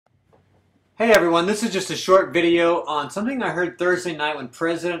Hey everyone, this is just a short video on something I heard Thursday night when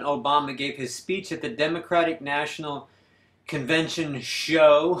President Obama gave his speech at the Democratic National Convention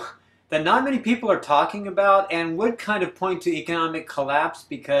show that not many people are talking about and would kind of point to economic collapse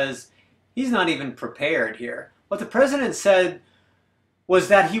because he's not even prepared here. What the president said was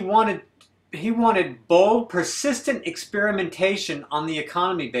that he wanted bold, persistent experimentation on the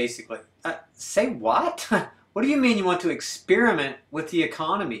economy, basically. Say what? What do you mean you want to experiment with the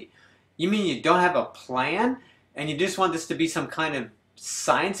economy? You mean you don't have a plan and you just want this to be some kind of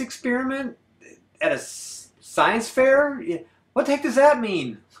science experiment at a science fair? What the heck does that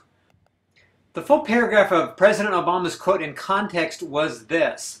mean? The full paragraph of President Obama's quote in context was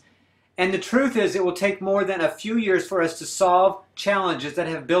this: "And the truth is it will take more than a few years for us to solve challenges that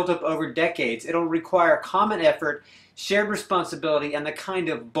have built up over decades. It'll require common effort, shared responsibility, and the kind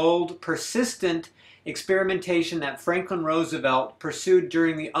of bold, persistent experimentation that Franklin Roosevelt pursued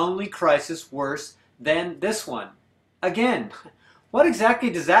during the only crisis worse than this one." Again, what exactly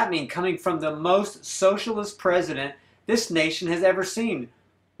does that mean coming from the most socialist president this nation has ever seen?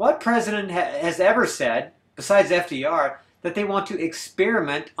 What president has ever said, besides FDR, that they want to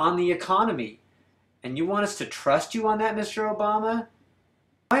experiment on the economy? And you want us to trust you on that, Mr. Obama?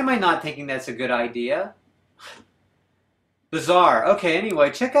 Why am I not thinking that's a good idea? Bizarre. Okay, anyway,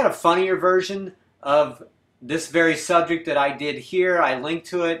 check out a funnier version of this very subject that I did here. I linked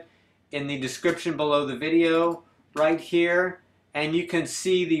to it in the description below the video right here, and you can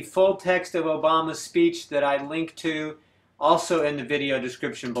see the full text of Obama's speech that I linked to also in the video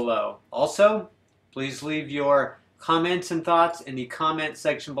description below. Also, please leave your comments and thoughts in the comment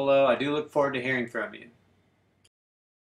section below. I do look forward to hearing from you.